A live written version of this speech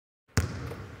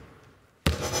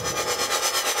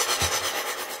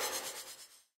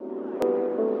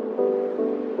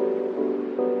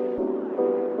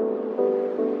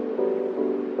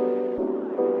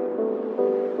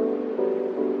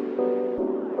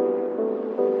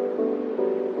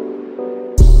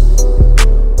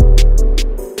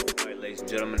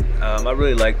Gentlemen, I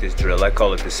really like this drill. I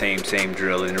call it the same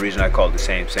drill, and the reason I call it the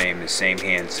same is same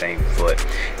hand, same foot.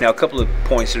 Now, a couple of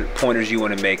pointers you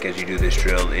want to make as you do this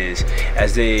drill is,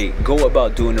 as they go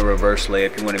about doing the reverse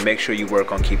layup, you want to make sure you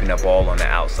work on keeping that ball on the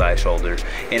outside shoulder,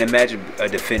 and imagine a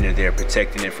defender there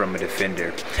protecting it from a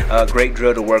defender. Great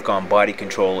drill to work on body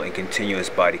control and continuous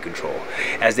body control.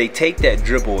 As they take that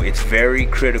dribble, it's very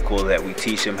critical that we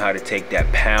teach them how to take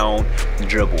that pound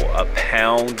dribble, a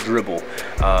pound dribble,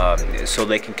 so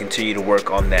they can continue to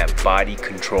work on that body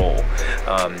control.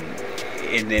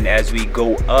 And then as we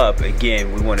go up,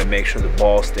 again, we want to make sure the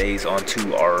ball stays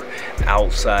onto our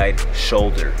outside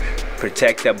shoulder.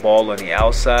 Protect that ball on the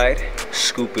outside,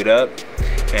 scoop it up,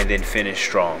 and then finish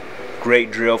strong. Great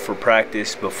drill for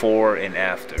practice before and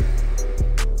after.